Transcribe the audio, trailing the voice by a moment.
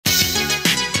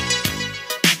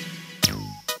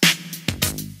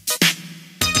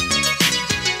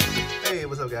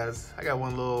guys, I got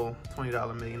one little $20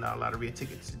 $1 million lottery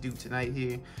ticket to do tonight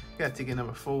here. Got ticket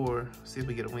number 4. See if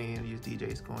we get a win. Use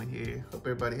DJ's coin here. Hope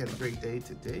everybody had a great day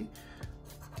today.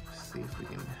 Let's see if we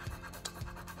can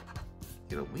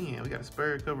get a win. We got a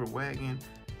spur covered wagon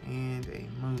and a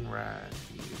moonrise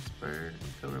here. Spur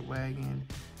covered wagon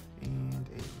and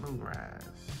a moonrise.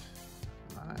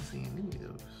 I'm not seeing any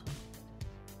of those.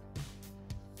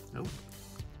 Nope.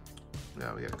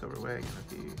 Now we got a covered wagon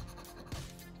up here.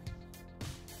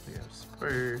 We have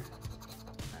spur.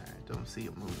 Alright, don't see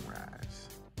a moonrise.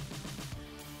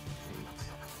 8.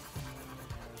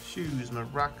 Shoes,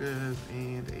 maracas,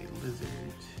 and a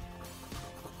lizard.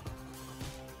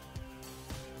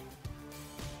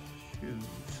 Shoes,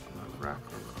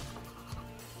 maracas,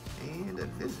 and a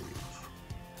lizard.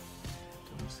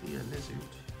 Don't see a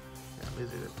lizard. Got a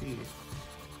lizard up here.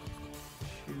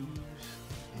 Shoes,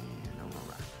 and no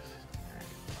maracas.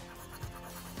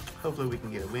 Hopefully we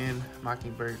can get a win.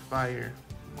 Mockingbird fire.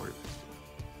 Mortar pistol.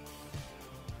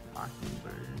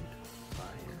 Mockingbird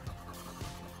fire.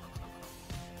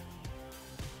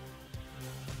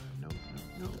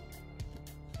 Nope.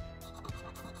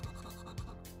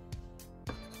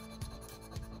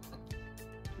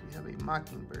 We have a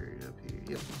mockingbird up here.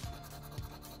 Yep.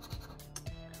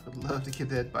 Would love to get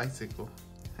that bicycle.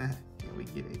 Can we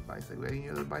get a bicycle? Any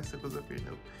other bicycles up here?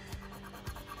 Nope.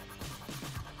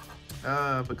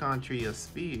 Pecan tree, a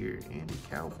spear, and a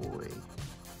cowboy.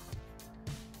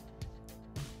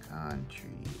 Pecan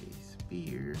tree, a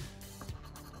spear,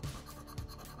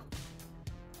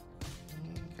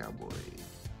 and a cowboy.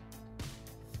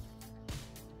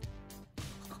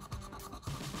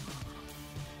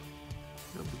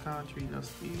 No pecan tree, no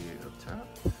spear up top.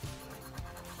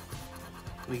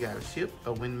 We got a ship,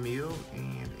 a windmill,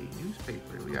 and a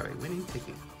newspaper. We got a winning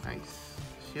ticket. Nice.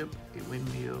 Ship, a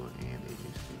windmill, and a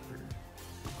newspaper.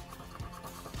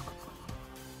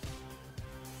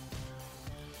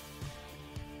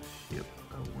 Ship,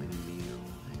 a windmill,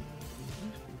 and a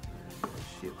newspaper. A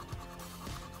ship.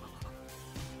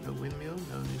 No windmill,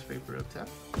 no newspaper up top.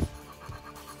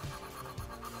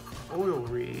 Oil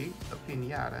rig, a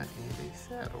pinata, and a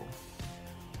saddle.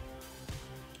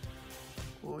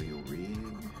 Oil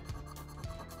rig,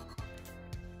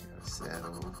 a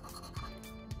saddle.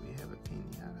 We have a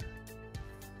pinata.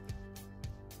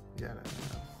 We got a,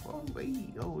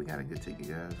 we got a good ticket,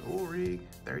 guys. Oil rig,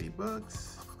 30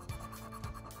 bucks.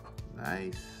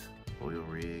 Nice. Oil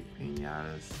rig,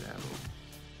 pinata, saddle.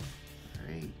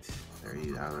 Great.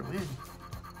 $30 win.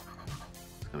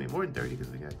 It's gonna be more than 30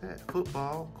 because we got that.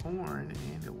 Football, corn,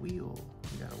 and a wheel.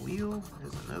 We got a wheel.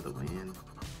 There's another win.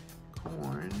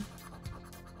 Corn.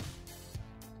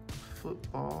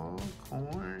 Football,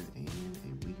 corn, and a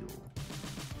wheel.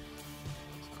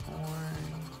 Corn.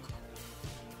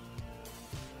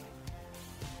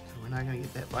 So we're not gonna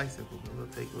get that bicycle, but we'll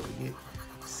take what we get.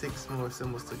 6 more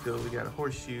symbols to go. We got a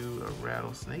horseshoe, a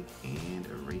rattlesnake, and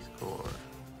a race car.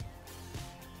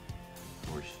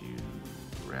 Horseshoe,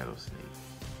 rattlesnake,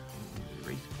 and a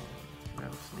race car.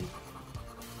 Rattlesnake.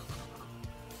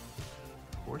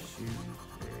 Horseshoe,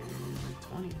 there's a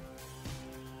 20.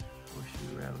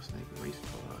 Horseshoe, rattlesnake, race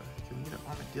car. Can we get an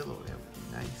armadillo? That would be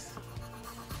nice.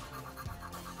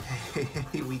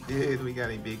 We did. We got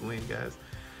a big win, guys.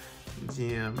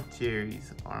 Gem,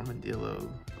 cherries,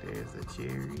 armadillo. There's the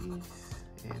cherries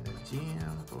and a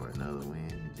gem for another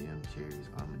win. Gem, cherries,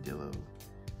 armadillo.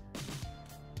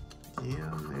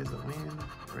 Gem, there's a win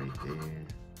right there.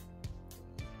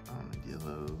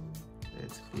 Armadillo,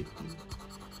 that's 50.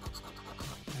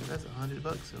 And that's 100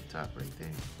 bucks up top right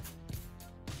there.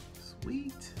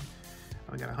 Sweet.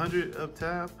 We got 100 up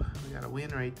top. We got a win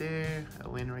right there, a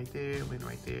win right there, win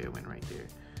right there, win right there.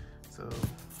 So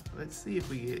let's see if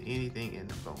we get anything in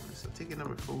the bonus. So ticket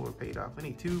number 4 paid off. We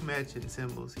need 2 matching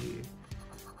symbols here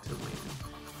to win.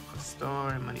 A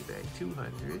star and money bag,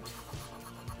 200.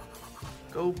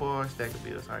 Gold bar, stack of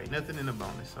bills. All right, nothing in the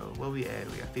bonus. So what we add?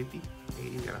 We got 50, 80,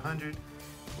 we got 100.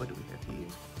 What do we have here?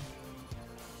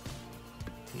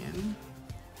 10.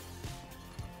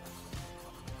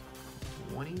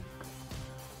 20,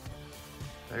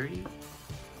 30,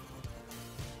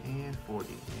 and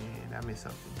 40. And I missed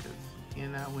something because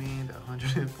again I win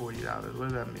 $140. What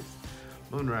did I miss?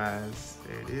 Moonrise.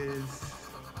 There it is.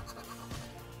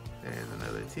 There's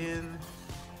another 10.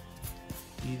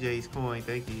 DJ's coin.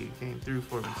 Thank you. You came through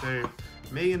for me, sir.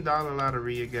 $1 million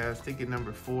lottery, guys. Ticket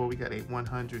number 4. We got a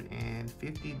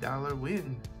 $150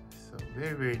 win. So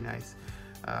very, very nice.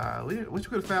 We wish we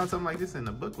could have found something like this in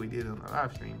the book we did on the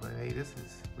live stream, but hey,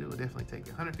 we will definitely take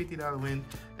it. $150 win.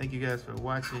 Thank you guys for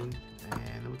watching,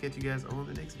 and we'll catch you guys on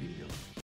the next video.